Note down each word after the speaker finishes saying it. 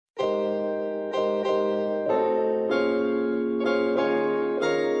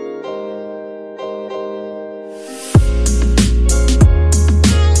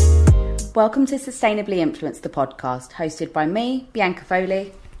Welcome to Sustainably Influenced, the podcast, hosted by me, Bianca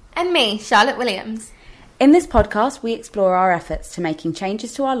Foley. And me, Charlotte Williams. In this podcast, we explore our efforts to making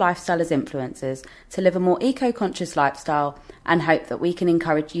changes to our lifestyle as influencers, to live a more eco-conscious lifestyle, and hope that we can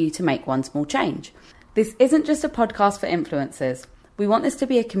encourage you to make one small change. This isn't just a podcast for influencers. We want this to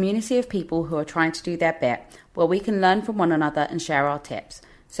be a community of people who are trying to do their bit, where we can learn from one another and share our tips.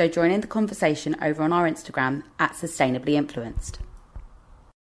 So join in the conversation over on our Instagram at Sustainably Influenced.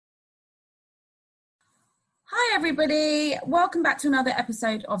 Hi everybody, welcome back to another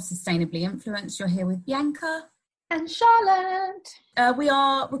episode of Sustainably Influenced. You're here with Bianca and Charlotte. We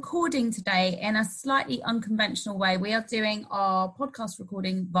are recording today in a slightly unconventional way. We are doing our podcast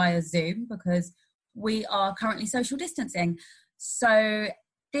recording via Zoom because we are currently social distancing. So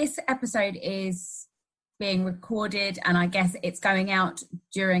this episode is being recorded, and I guess it's going out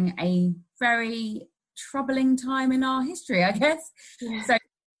during a very troubling time in our history, I guess. Yeah. So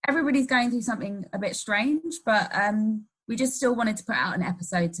everybody's going through something a bit strange, but we just still wanted to put out an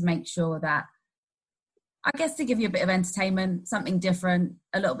episode to make sure that, I guess, to give you a bit of entertainment, something different,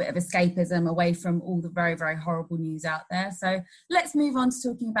 a little bit of escapism away from all the very, very horrible news out there. So let's move on to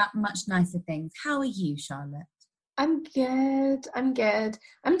talking about much nicer things. How are you, Charlotte? I'm good.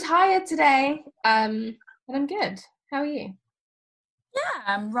 I'm tired today, but I'm good. How are you? Yeah,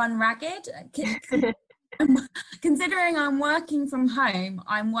 I'm run ragged. Considering I'm working from home,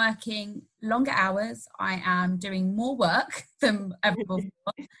 I'm working longer hours. I am doing more work than ever before.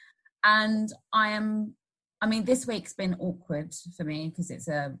 And this week's been awkward for me because it's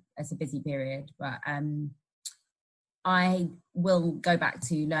a busy period, but I will go back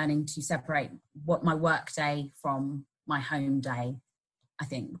to learning to separate what my work day from my home day, I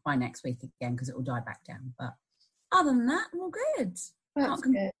think, by next week again, because it will die back down. But other than that, I'm all good. That's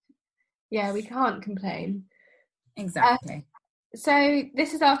good. Yeah, we can't complain. Exactly. So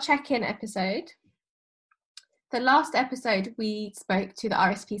this is our check-in episode. The last episode we spoke to the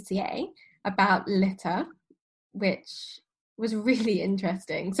RSPCA about litter, which was really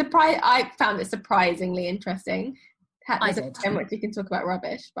interesting. I found it surprisingly interesting. I did. So much you can talk about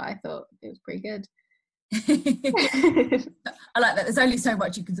rubbish, but I thought it was pretty good. I like that. There's only so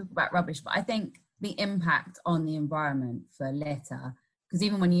much you can talk about rubbish, but I think the impact on the environment for litter, because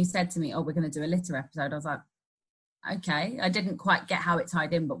even when you said to me, oh, we're going to do a litter episode, I was like, okay. I didn't quite get how it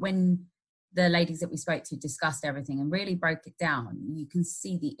tied in, but when the ladies that we spoke to discussed everything and really broke it down, you can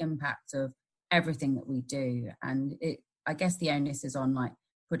see the impact of everything that we do. And I guess the onus is on like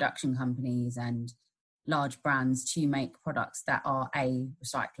production companies and large brands to make products that are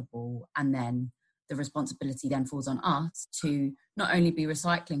recyclable, and then the responsibility then falls on us to not only be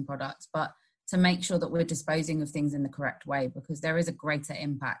recycling products, but to make sure that we're disposing of things in the correct way, because there is a greater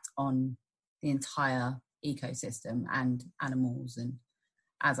impact on the entire ecosystem and animals and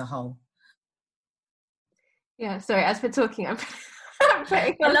as a whole. Yeah, sorry, as we're talking, I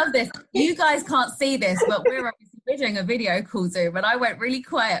love this. You guys can't see this, but we're doing a video call Zoom, and I went really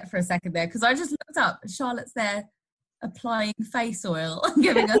quiet for a second there because I just looked up. Charlotte's there applying face oil and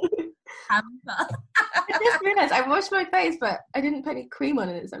giving us hamper. I just realised I washed my face, but I didn't put any cream on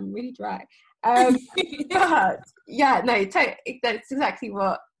it, so I'm really dry. But yeah, no, that's exactly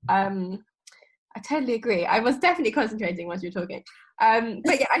what. I totally agree. I was definitely concentrating while you were talking.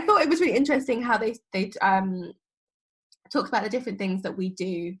 But yeah, I thought it was really interesting how they talked about the different things that we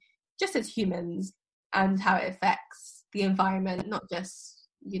do just as humans and how it affects the environment, not just,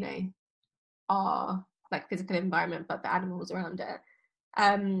 our like physical environment, but the animals around it.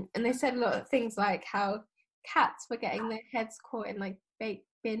 And they said a lot of things like how cats were getting their heads caught in like baked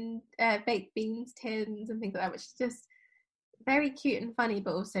beans tins and things like that, which is just very cute and funny,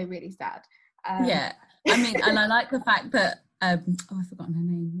 but also really sad. Yeah, and I like the fact that I've forgotten her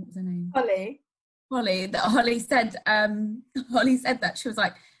name. What was her name? Holly. That Holly said that she was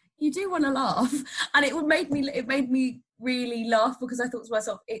like, you do want to laugh, and it made me really laugh, because I thought to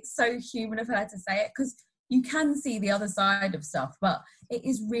myself, it's so human of her to say it, because you can see the other side of stuff, but it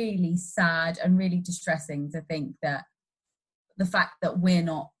is really sad and really distressing to think that the fact that we're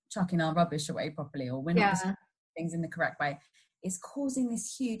not chucking our rubbish away properly, or we're not doing things in the correct way, is causing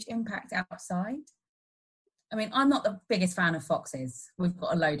this huge impact outside. I mean, I'm not the biggest fan of foxes. We've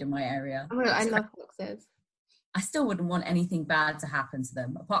got a load in my area. Oh, I love foxes. I still wouldn't want anything bad to happen to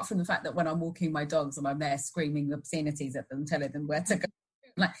them, apart from the fact that when I'm walking my dogs and I'm there screaming obscenities at them, telling them where to go,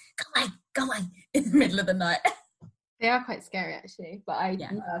 I'm like, go away, in the middle of the night. They are quite scary, actually. But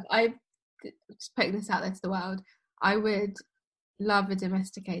I just putting this out there to the world, I would love a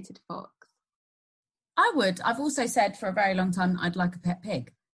domesticated fox. I would. I've also said for a very long time I'd like a pet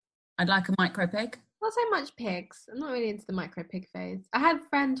pig. I'd like a micro pig. Not so much pigs. I'm not really into the micro pig phase. I had a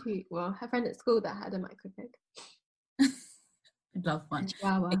friend at school that had a micro pig. I'd love one.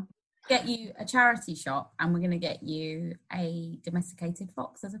 Chihuahua. Get you a charity shop, and we're going to get you a domesticated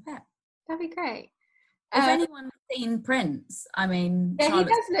fox as a pet. That'd be great. If anyone's seen Prince, I mean, yeah, he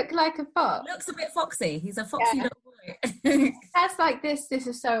does look like a fox. Looks a bit foxy. He's a foxy little boy. That's like this. This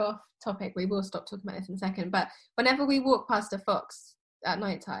is so off topic. We will stop talking about this in a second. But whenever we walk past a fox at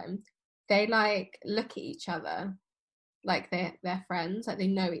night time, they like look at each other, like they're friends, like they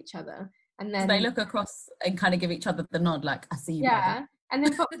know each other, and then so they look across and kind of give each other the nod, like I see you. Yeah, brother. And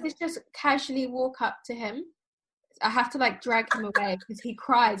then foxes just casually walk up to him. I have to like drag him away because he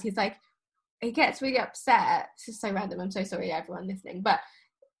cries. He's like, he gets really upset. This is so random. I'm so sorry, everyone listening. But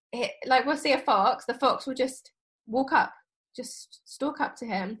like, we'll see a fox. The fox will just walk up, just stalk up to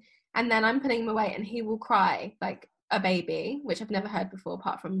him, and then I'm putting him away, and he will cry like a baby, which I've never heard before,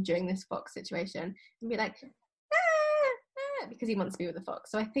 apart from during this fox situation, and be like, ah, because he wants to be with a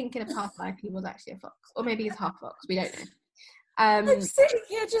fox. So I think in a past life he was actually a fox, or maybe he's half fox. We don't know. I'm sitting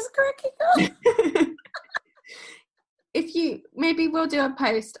here just cracking up. If you maybe we'll do a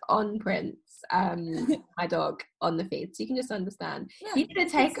post on Prince, my dog, on the feed, so you can just understand. Yeah, he did a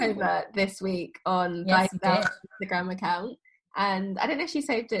takeover this week on yes, their Instagram account, and I don't know if she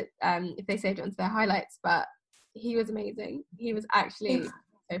saved it, if they saved it onto their highlights, but he was amazing. He was actually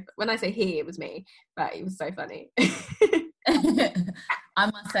when I say he, it was me, but he was so funny. I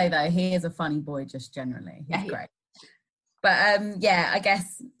must say though, he is a funny boy just generally. He's great. But I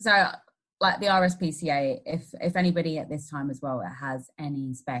guess so. Like the RSPCA, if anybody at this time as well that has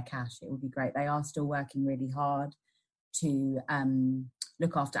any spare cash, it would be great. They are still working really hard to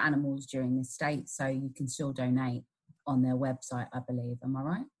look after animals during this state, so you can still donate on their website, I believe. Am I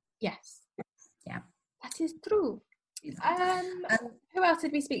right? Yes. Yeah. That is true. Who else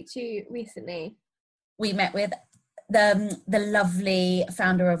did we speak to recently? We met with the lovely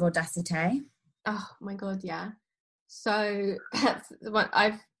founder of Audacity. Oh my god, yeah. So that's what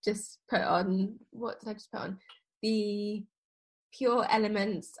I've just put on. What did I just put on? The Pure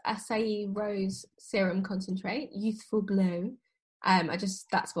Elements Acai Rose Serum Concentrate, Youthful Glow.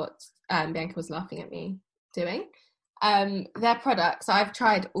 That's what Bianca was laughing at me doing. Their products, I've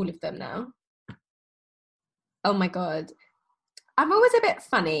tried all of them now. Oh my god. I'm always a bit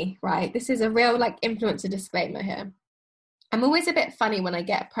funny, right? This is a real like influencer disclaimer here. I'm always a bit funny when I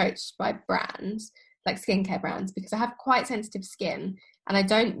get approached by brands, like skincare brands, because I have quite sensitive skin and I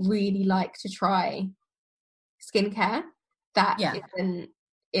don't really like to try skincare that isn't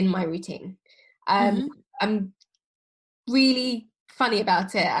in my routine. I'm really funny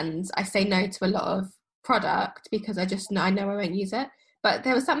about it, and I say no to a lot of product because I know I won't use it. But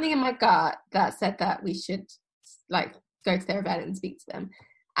there was something in my gut that said that we should like go to their event and speak to them.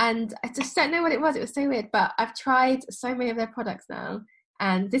 And I just don't know what it was. It was so weird. But I've tried so many of their products now.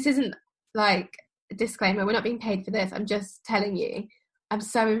 And this isn't like a disclaimer. We're not being paid for this. I'm just telling you. I'm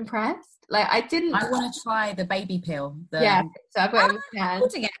so impressed. Like I want to try the baby peel. So I've got it in my hand.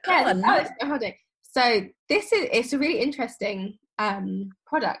 Holding. So it's a really interesting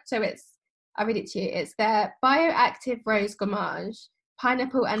product. So I'll read it to you. It's their Bioactive Rose Gommage,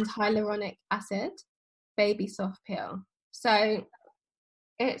 Pineapple and Hyaluronic Acid Baby Soft Peel. So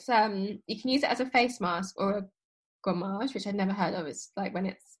it's you can use it as a face mask or a gommage, which I'd never heard of. It's like when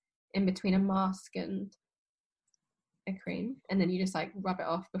it's in between a mask and a cream, and then you just like rub it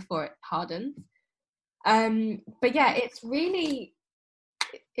off before it hardens. But yeah, it's really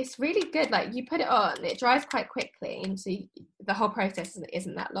good. Like you put it on, it dries quite quickly, and so the whole process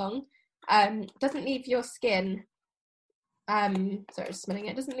isn't that long. Doesn't leave your skin sorry, just smelling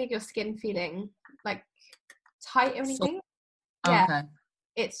it, doesn't leave your skin feeling like tight or anything. Okay.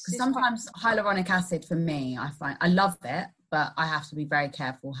 It's sometimes hyaluronic acid for me, I find I love it, but I have to be very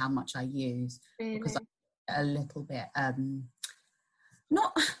careful how much I use because I'm a little bit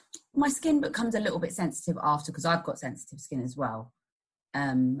not my skin becomes a little bit sensitive after, because I've got sensitive skin as well,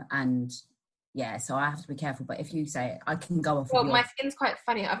 and yeah, so I have to be careful. But if you say it, I can go off. Well, my skin's quite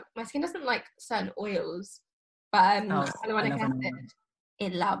funny. My skin doesn't like certain oils, but hyaluronic acid,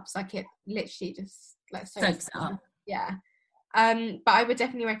 it loves, like it literally just like soaks it up. Yeah. But I would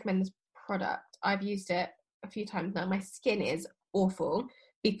definitely recommend this product. I've used it a few times now. My skin is awful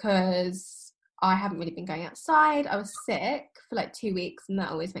because I haven't really been going outside. I was sick for like 2 weeks, and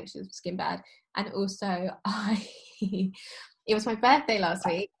that always makes your skin bad. And also it was my birthday last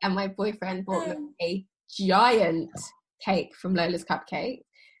week, and my boyfriend bought me a giant cake from Lola's Cupcake,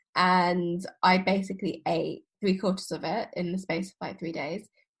 and I basically ate 3/4 of it in the space of like 3 days,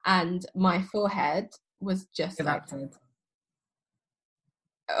 and my forehead was just like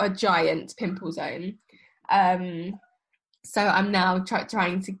a giant pimple zone. So I'm now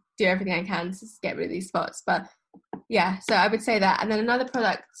trying to do everything I can to get rid of these spots. But yeah, so I would say that. And then another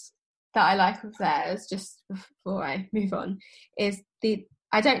product that I like of theirs, just before I move on, is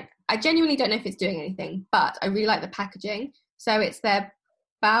I genuinely don't know if it's doing anything, but I really like the packaging. So it's their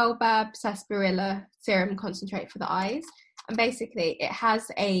Baobab Sarsaparilla Serum Concentrate for the eyes. And basically it has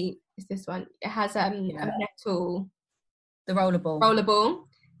a metal... The rollerball.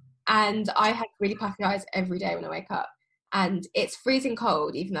 And I have really puffy eyes every day when I wake up. And it's freezing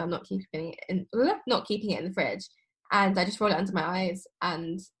cold, even though I'm not keeping it in the fridge. And I just roll it under my eyes,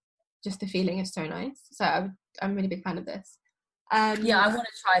 and just the feeling is so nice. So I'm a really big fan of this. Yeah, I want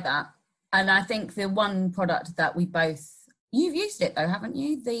to try that. And I think the one product that you've used it though, haven't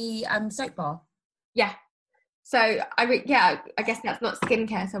you? The soap bar. Yeah. So I guess that's not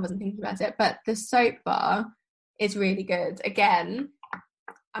skincare, so I wasn't thinking about it. But the soap bar is really good. Again,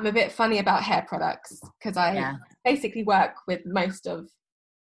 I'm a bit funny about hair products because I basically work with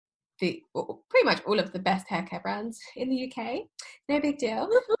pretty much all of the best hair care brands in the UK. No big deal.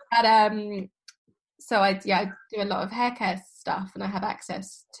 But so I do a lot of hair care stuff, and I have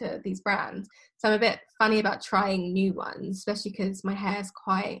access to these brands. So I'm a bit funny about trying new ones, especially because my hair is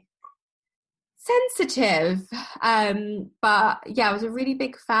quite sensitive. But yeah, I was a really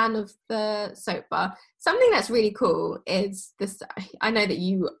big fan of the soap bar. Something that's really cool is this. I know that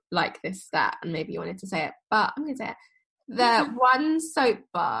you like this stat, and maybe you wanted to say it, but I'm going to say it. The one soap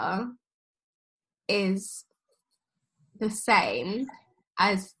bar is the same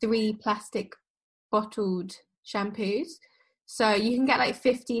as 3 plastic bottled shampoos. So you can get like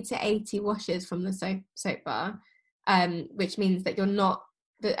 50 to 80 washes from the soap bar, which means that you're not,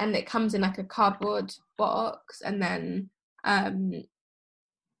 and it comes in like a cardboard box, and then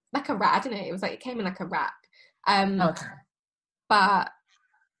like a wrap. I don't know, it came in like a wrap. Okay. But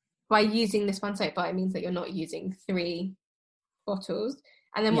by using this one soap bar, it means that you're not using 3 bottles.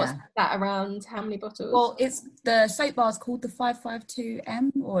 And then what's that, around how many bottles? Well, it's the soap bar is called the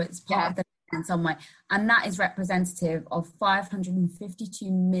 552M, or it's part of the in some way, and that is representative of 552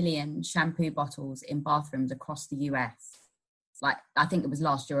 million shampoo bottles in bathrooms across the US. Like, I think it was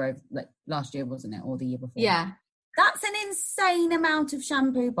last year, wasn't it, or the year before? Yeah, that's an insane amount of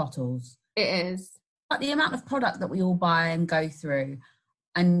shampoo bottles. It is. But the amount of product that we all buy and go through,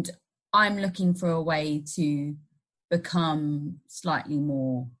 and I'm looking for a way to become slightly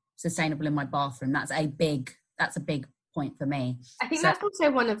more sustainable in my bathroom. That's a big point for me. I think that's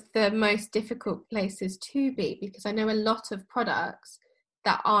also one of the most difficult places to be, because I know a lot of products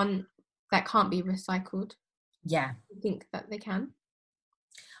that can't be recycled. Yeah. I think that they can.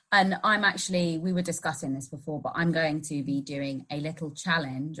 And we were discussing this before, but I'm going to be doing a little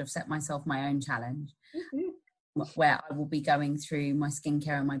challenge. I've set myself my own challenge, where I will be going through my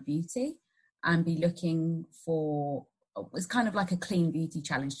skincare and my beauty and be looking for, it's kind of like a clean beauty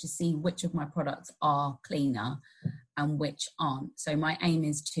challenge to see which of my products are cleaner and which aren't. So my aim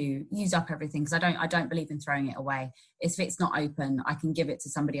is to use up everything, because I don't believe in throwing it away. If it's not open, I can give it to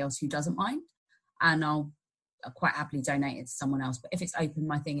somebody else who doesn't mind, and I'll quite happily donate it to someone else. But if it's open,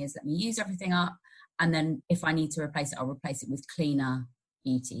 my thing is, let me use everything up, and then if I need to replace it, I'll replace it with cleaner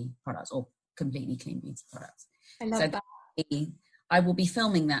beauty products, or completely clean beauty products. I love that. I will be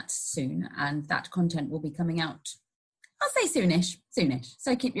filming that soon, and that content will be coming out, I'll say soonish.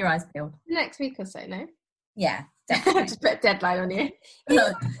 So keep your eyes peeled. Next week or so, no? Yeah, definitely. Just put a deadline on you. No,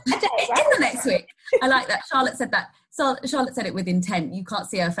 in the next week. I like that. Charlotte said that. So Charlotte said it with intent. You can't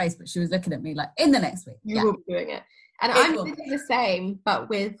see her face, but she was looking at me like, in the next week. You will be doing it. And I'm going to do the same, but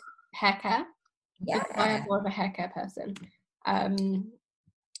with hair care. Yeah. I am more of a hair care person.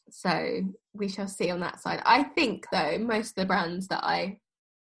 So we shall see on that side. I think, though, most of the brands that I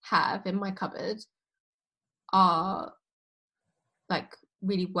have in my cupboard are like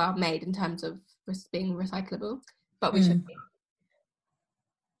really well made in terms of being recyclable, but we should see.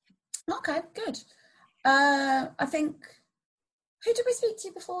 Okay, good. I think, who did we speak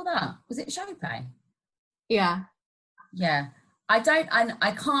to before that? Was it Shopee? Yeah. I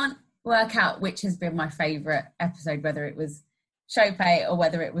can't work out which has been my favourite episode, whether it was Shopee or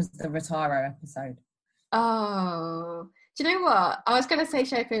whether it was the Rotaro episode. Oh, do you know what? I was going to say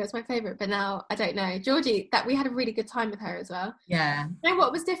Shopee was my favourite, but now I don't know. Georgie, that we had a really good time with her as well. Yeah. You know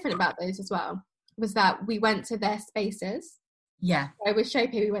what was different about those as well? Was that we went to their spaces. Yeah. So with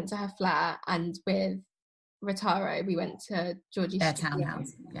Shopee, we went to her flat, and with Rotaro, we went to Georgie's their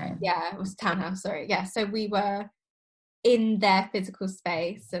townhouse. Yeah, it was townhouse, sorry. Yeah, so we were in their physical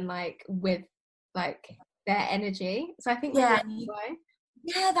space and like with like their energy. So I think yeah,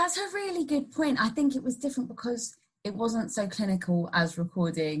 that's a really good point. I think it was different because it wasn't so clinical as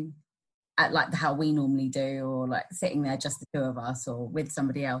recording at like how we normally do, or like sitting there just the two of us or with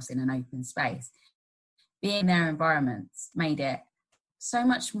somebody else in an open space. Being in their environments made it so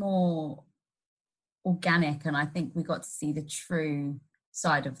much more organic, and I think we got to see the true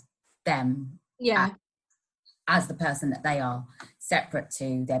side of them as the person that they are, separate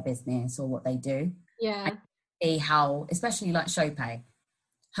to their business or what they do. Yeah. See how, especially like Chopay,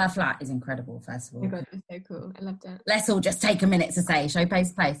 her flat is incredible, first of all. Oh my God, it was so cool. I loved it. Let's all just take a minute to say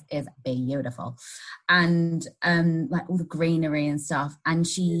Chopay's place is beautiful. And like all the greenery and stuff. And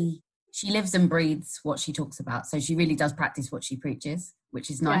she lives and breathes what she talks about. So she really does practice what she preaches, which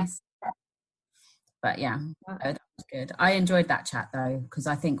is nice. Yeah. But yeah, that was good. I enjoyed that chat though, because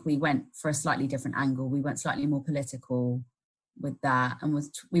I think we went for a slightly different angle. We went slightly more political with that, and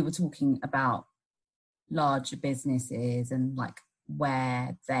we were talking about larger businesses and like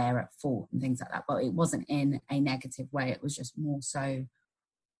where they're at fault and things like that. But it wasn't in a negative way. It was just more so,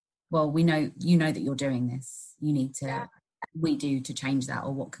 well, you know that you're doing this. You need to, we do to change that,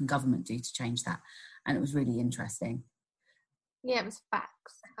 or what can government do to change that? And it was really interesting. Yeah, it was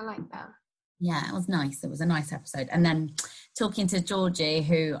facts. I like that. Yeah, it was nice. It was a nice episode. And then talking to Georgie,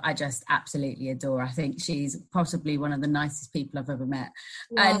 who I just absolutely adore. I think she's possibly one of the nicest people I've ever met.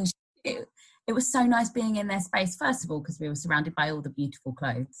 Yeah. And it was so nice being in their space, first of all, because we were surrounded by all the beautiful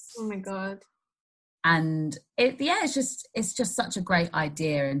clothes. Oh my God. And it's just such a great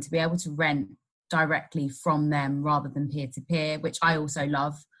idea. And to be able to rent directly from them rather than peer-to-peer, which I also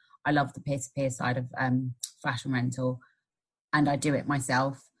love. I love the peer-to-peer side of fashion rental, and I do it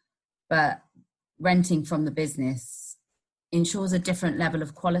myself. But renting from the business ensures a different level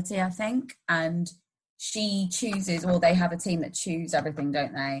of quality, I think. And she chooses, or they have a team that choose everything,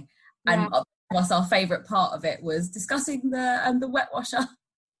 don't they? Yeah. And our favourite part of it was discussing the wet washer.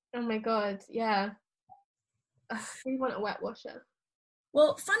 Oh my God, yeah. We want a wet washer.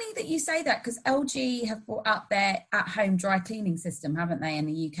 Well, funny that you say that, because LG have brought out their at-home dry cleaning system, haven't they, in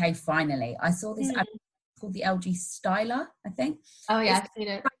the UK finally? I saw this called the LG Styler, I think. Oh yeah, I've seen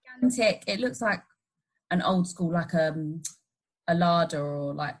it. Gigantic. It looks like an old school, like a larder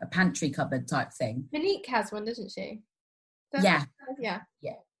or like a pantry cupboard type thing. Monique has one, doesn't she? Yeah.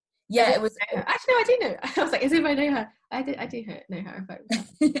 Yeah, it was. Actually, no, I do know. I was like, as if I know her. I do know her. But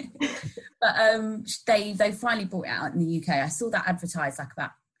they finally brought it out in the UK. I saw that advertised like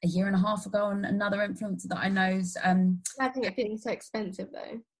about a year and a half ago on another influencer that I know's. Imagine it being so expensive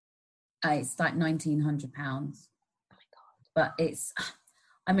though. It's like £1,900. Oh my God! But it's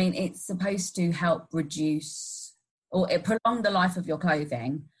supposed to help reduce, or it prolong the life of your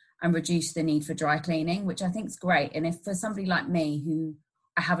clothing and reduce the need for dry cleaning, which I think is great. And if for somebody like me, who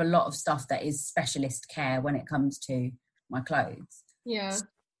I have a lot of stuff that is specialist care when it comes to my clothes,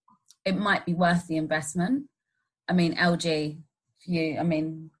 it might be worth the investment. I mean, LG,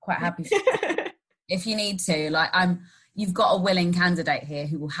 quite happy if you need to. Like, you've got a willing candidate here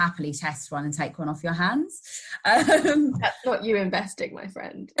who will happily test one and take one off your hands. That's not you investing, my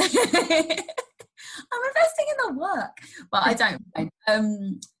friend. I'm investing in the work, but I don't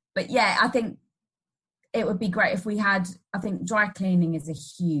mind. But yeah, I think it would be great if we had, I think dry cleaning is a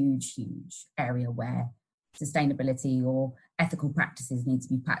huge, huge area where sustainability or ethical practices need to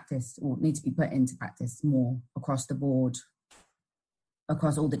be practiced, or need to be put into practice more across the board,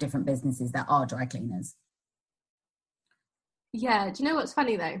 across all the different businesses that are dry cleaners. Yeah, do you know what's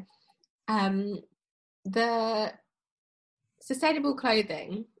funny though? The sustainable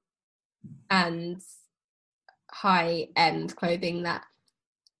clothing and high-end clothing that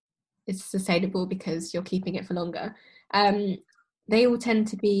is sustainable because you're keeping it for longer, they all tend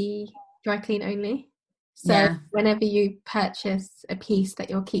to be dry clean only. So whenever you purchase a piece that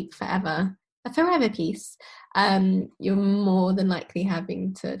you'll keep forever, a forever piece, you're more than likely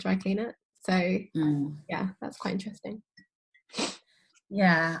having to dry clean it. So yeah, that's quite interesting.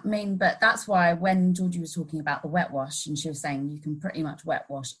 Yeah, but that's why when Georgie was talking about the wet wash, and she was saying you can pretty much wet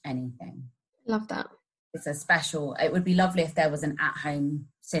wash anything. Love that. It's it would be lovely if there was an at-home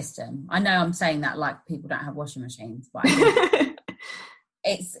system. I know I'm saying that like people don't have washing machines, but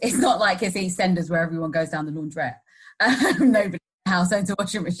it's not like it's EastEnders where everyone goes down the laundrette. Nobody in the house owns a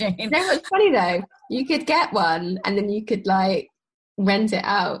washing machine. You know what's funny though? You could get one and then you could like rent it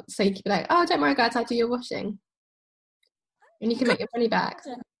out. So you could be like, oh, don't worry guys, I'll do your washing. And you can make your money back.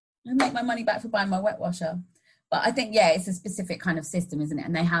 I make my money back for buying my wet washer. But I think, it's a specific kind of system, isn't it?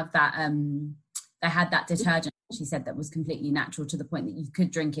 And they have that, they had that detergent, she said, that was completely natural to the point that you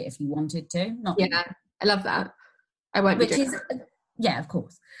could drink it if you wanted to. I love that. I won't be drinking it. Yeah, of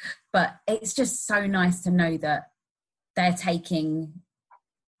course. But it's just so nice to know that they're taking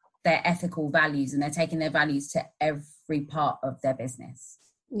their ethical values, and they're taking their values to every part of their business.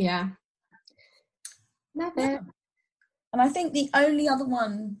 Yeah. Love it. And I think the only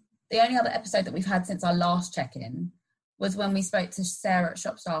other episode that we've had since our last check-in was when we spoke to Sarah at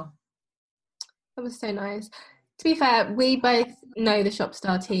Shopstar. That was so nice. To be fair, we both know the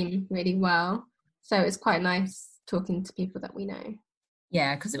Shopstar team really well, so it's quite nice talking to people that we know.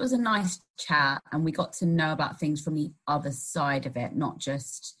 Yeah, because it was a nice chat, and we got to know about things from the other side of it, not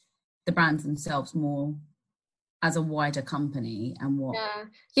just the brands themselves, more as a wider company and what.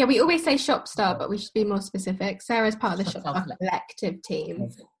 Yeah, we always say Shopstar, but we should be more specific. Sarah's part of the Shopstar Collective team.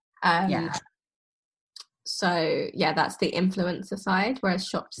 So yeah, that's the influencer side, whereas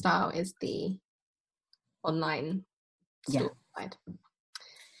Shopstar is the online store side.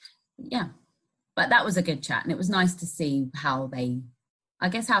 Yeah, but that was a good chat, and it was nice to see how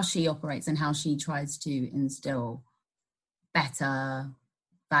she operates and how she tries to instill better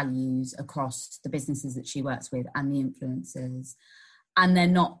values across the businesses that she works with and the influencers. And they're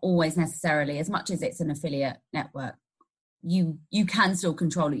not always necessarily, as much as it's an affiliate network, you can still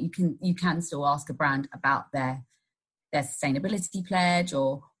control it. You can still ask a brand about their sustainability pledge,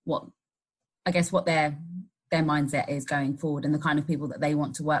 or what their mindset is going forward, and the kind of people that they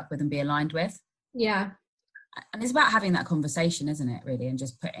want to work with and be aligned with. Yeah. And it's about having that conversation, isn't it, really, and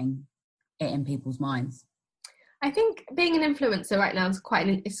just putting it in people's minds. I think being an influencer right now is quite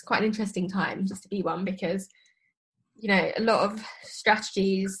an interesting time just to be one, because, you know, a lot of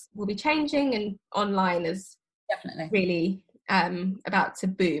strategies will be changing, and online is definitely really about to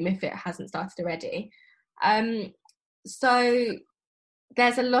boom if it hasn't started already. So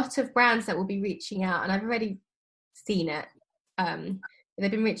there's a lot of brands that will be reaching out, and I've already seen it. They've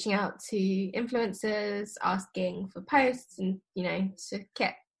been reaching out to influencers, asking for posts, and, you know, to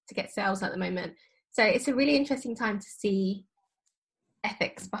get sales at the moment. So it's a really interesting time to see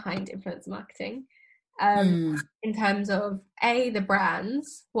ethics behind influencer marketing, in terms of the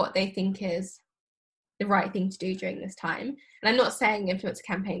brands, what they think is the right thing to do during this time. And I'm not saying influencer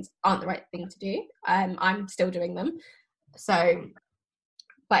campaigns aren't the right thing to do. I'm still doing them. So,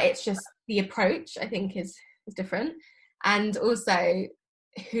 but it's just the approach, I think, is different. And also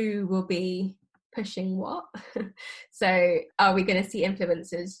who will be pushing what. So are we going to see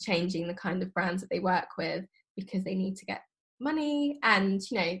influencers changing the kind of brands that they work with because they need to get money? And,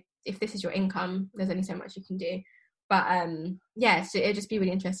 you know, if this is your income, there's only so much you can do. But so it'll just be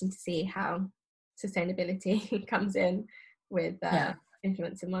really interesting to see how sustainability comes in with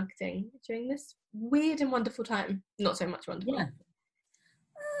influencer marketing during this weird and wonderful time. Not so much wonderful. Yeah.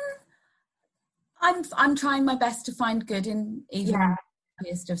 I'm trying my best to find good in even the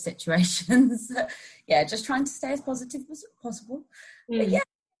happiest of situations. Just trying to stay as positive as possible. But yeah,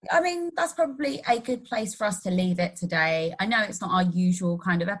 I mean, that's probably a good place for us to leave it today. I know it's not our usual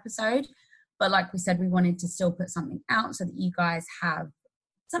kind of episode, but like we said, we wanted to still put something out so that you guys have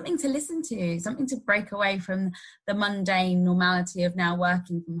something to listen to, something to break away from the mundane normality of now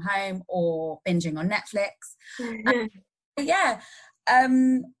working from home or binging on Netflix.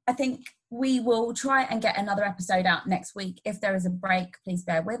 I think we will try and get another episode out next week. If there is a break, please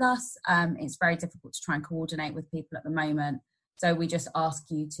bear with us. It's very difficult to try and coordinate with people at the moment. So we just ask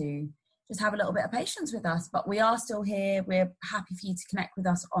you to just have a little bit of patience with us. But we are still here. We're happy for you to connect with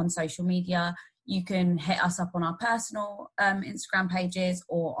us on social media. You can hit us up on our personal Instagram pages,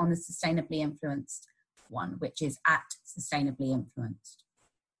 or on the Sustainably Influenced one, which is at Sustainably Influenced.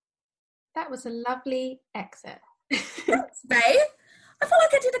 That was a lovely exit. Thanks, babe. I feel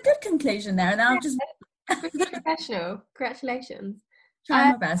like I did a good conclusion there, and now I'm just professional. Congratulations.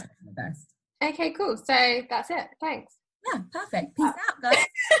 Trying my best. Okay, cool. So that's it. Thanks. Yeah, perfect. Peace out, guys.